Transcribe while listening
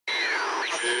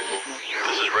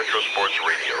This is Retro Sports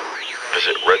Radio.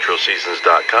 Visit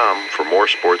RetroSeasons.com for more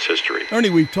sports history.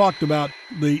 Ernie, we've talked about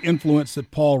the influence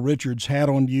that Paul Richards had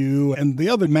on you and the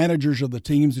other managers of the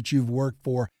teams that you've worked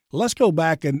for. Let's go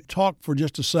back and talk for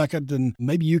just a second, and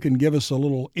maybe you can give us a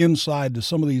little insight to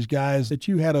some of these guys that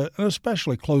you had an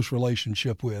especially close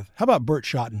relationship with. How about Bert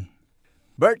Schotten?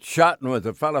 Bert Schotten was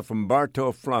a fellow from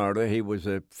Bartow, Florida. He was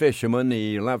a fisherman.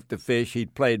 He loved to fish.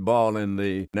 He'd played ball in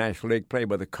the National League, played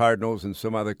with the Cardinals and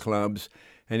some other clubs,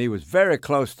 and he was very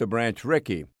close to Branch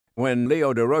Rickey. When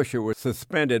Leo DeRocher was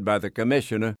suspended by the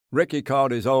commissioner, Rickey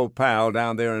called his old pal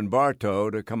down there in Bartow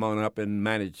to come on up and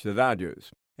manage the Dodgers.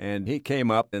 And he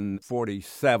came up in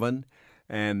 47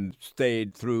 and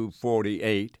stayed through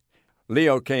 48.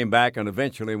 Leo came back and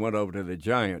eventually went over to the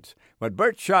Giants. But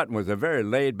Bert Schotten was a very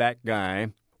laid-back guy,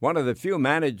 one of the few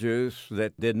managers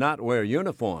that did not wear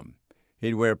uniform.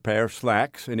 He'd wear a pair of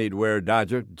slacks, and he'd wear a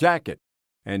Dodger jacket.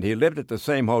 And he lived at the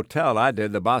same hotel I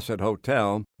did, the Bassett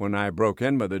Hotel, when I broke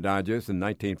in with the Dodgers in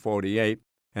 1948.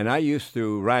 And I used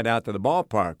to ride out to the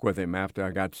ballpark with him after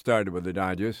I got started with the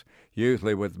Dodgers,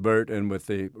 usually with Bert and with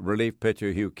the relief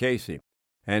pitcher Hugh Casey.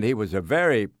 And he was a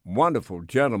very wonderful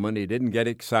gentleman. He didn't get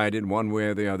excited one way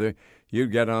or the other.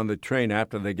 You'd get on the train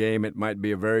after the game. It might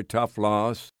be a very tough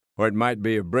loss, or it might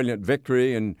be a brilliant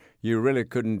victory, and you really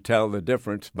couldn't tell the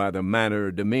difference by the manner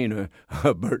or demeanor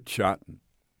of Bert Schotten.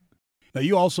 Now,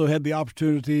 you also had the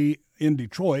opportunity in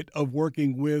Detroit of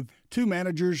working with two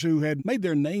managers who had made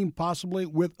their name possibly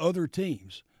with other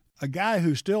teams. A guy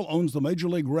who still owns the Major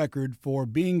League record for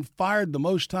being fired the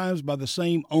most times by the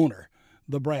same owner,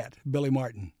 the Brat, Billy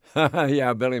Martin.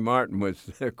 Yeah, Billy Martin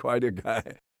was quite a guy.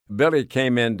 Billy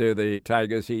came into the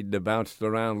Tigers. He'd bounced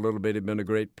around a little bit. He'd been a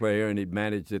great player, and he'd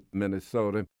managed at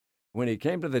Minnesota. When he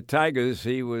came to the Tigers,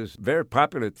 he was very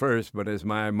popular at first, but as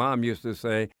my mom used to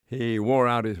say, he wore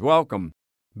out his welcome.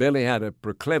 Billy had a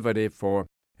proclivity for,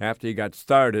 after he got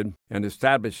started and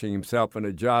establishing himself in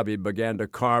a job, he began to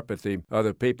carp at the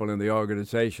other people in the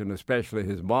organization, especially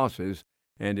his bosses,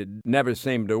 and it never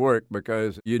seemed to work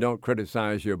because you don't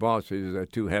criticize your bosses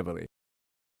too heavily.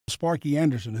 Sparky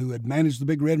Anderson, who had managed the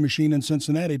Big Red Machine in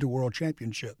Cincinnati to world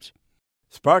championships.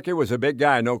 Sparky was a big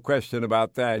guy, no question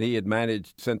about that. He had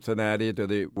managed Cincinnati to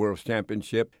the World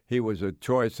Championship. He was a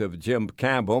choice of Jim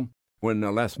Campbell. When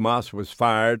Les Moss was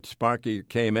fired, Sparky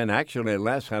came in. Actually,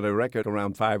 Les had a record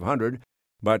around 500,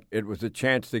 but it was a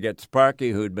chance to get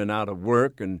Sparky, who'd been out of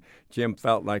work, and Jim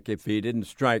felt like if he didn't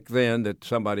strike then, that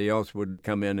somebody else would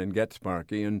come in and get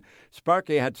Sparky. And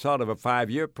Sparky had sort of a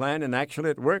 5-year plan, and actually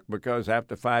it worked because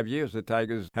after 5 years, the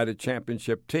Tigers had a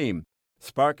championship team.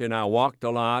 Sparky and I walked a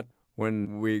lot.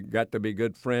 When we got to be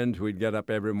good friends, we'd get up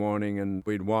every morning and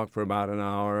we'd walk for about an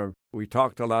hour. We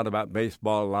talked a lot about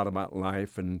baseball, a lot about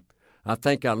life, and I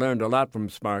think I learned a lot from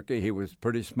Sparky. He was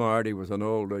pretty smart. He was an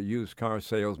old used car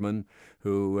salesman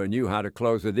who knew how to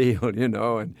close a deal, you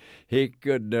know, and he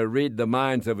could read the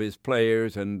minds of his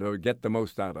players and get the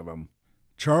most out of them.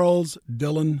 Charles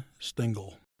Dillon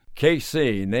Stengel.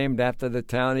 KC, named after the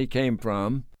town he came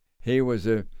from. He was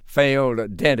a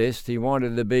failed dentist. He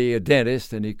wanted to be a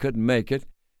dentist, and he couldn't make it.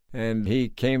 And he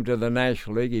came to the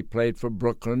National League. He played for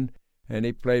Brooklyn, and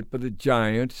he played for the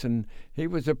Giants. And he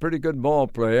was a pretty good ball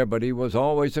player, but he was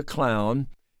always a clown.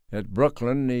 At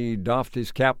Brooklyn, he doffed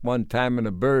his cap one time, and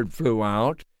a bird flew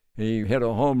out. He hit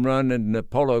a home run in the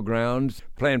Polo Grounds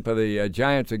playing for the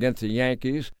Giants against the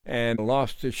Yankees and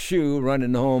lost his shoe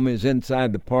running home his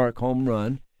inside the park home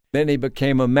run. Then he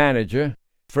became a manager,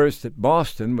 first at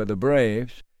Boston with the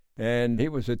Braves. And he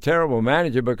was a terrible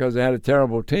manager because they had a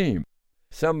terrible team.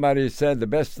 Somebody said the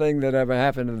best thing that ever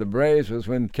happened to the Braves was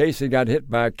when Casey got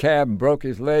hit by a cab and broke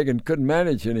his leg and couldn't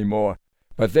manage anymore.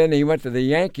 But then he went to the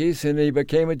Yankees and he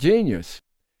became a genius.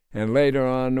 And later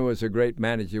on was a great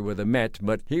manager with the Mets.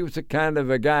 But he was the kind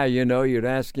of a guy, you know, you'd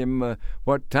ask him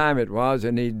what time it was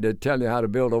and he'd tell you how to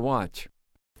build a watch.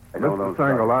 Mr.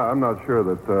 Stengel, I'm not sure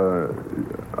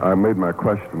that I made my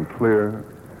question clear.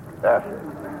 Yes.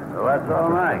 Well, that's all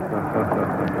right.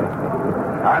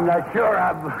 I'm not sure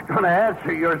I'm going to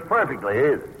answer yours perfectly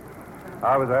either.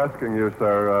 I was asking you,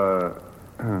 sir,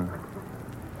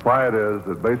 why it is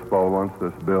that baseball wants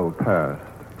this bill passed.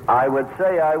 I would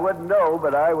say I wouldn't know,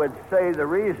 but I would say the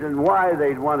reason why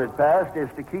they'd want it passed is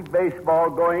to keep baseball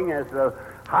going as the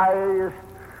highest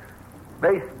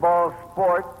baseball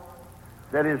sport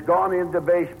that has gone into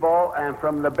baseball, and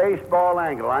from the baseball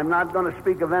angle. I'm not going to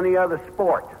speak of any other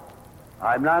sport.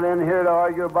 I'm not in here to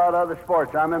argue about other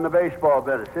sports. I'm in the baseball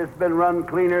business. It's been run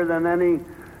cleaner than any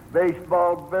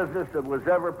baseball business that was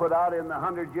ever put out in the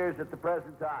 100 years at the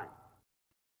present time.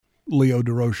 Leo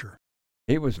DeRocher.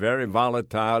 He was very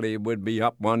volatile. He would be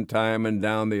up one time and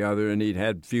down the other, and he'd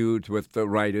had feuds with the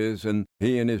writers, and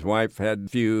he and his wife had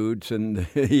feuds, and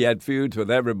he had feuds with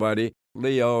everybody.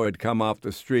 Leo had come off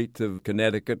the streets of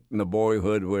Connecticut in the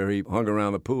boyhood where he hung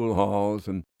around the pool halls,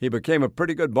 and he became a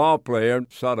pretty good ball player,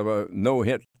 sort of a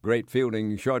no-hit, great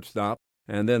fielding shortstop,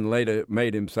 and then later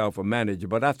made himself a manager.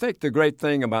 But I think the great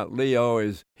thing about Leo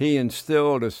is he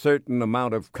instilled a certain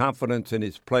amount of confidence in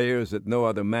his players that no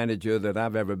other manager that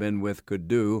I've ever been with could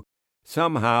do.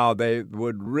 Somehow they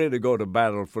would really go to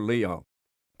battle for Leo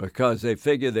because they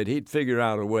figured that he'd figure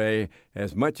out a way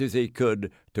as much as he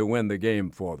could to win the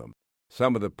game for them.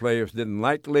 Some of the players didn't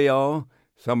like Leo.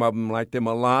 Some of them liked him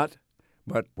a lot.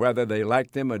 But whether they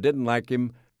liked him or didn't like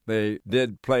him, they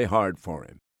did play hard for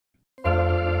him.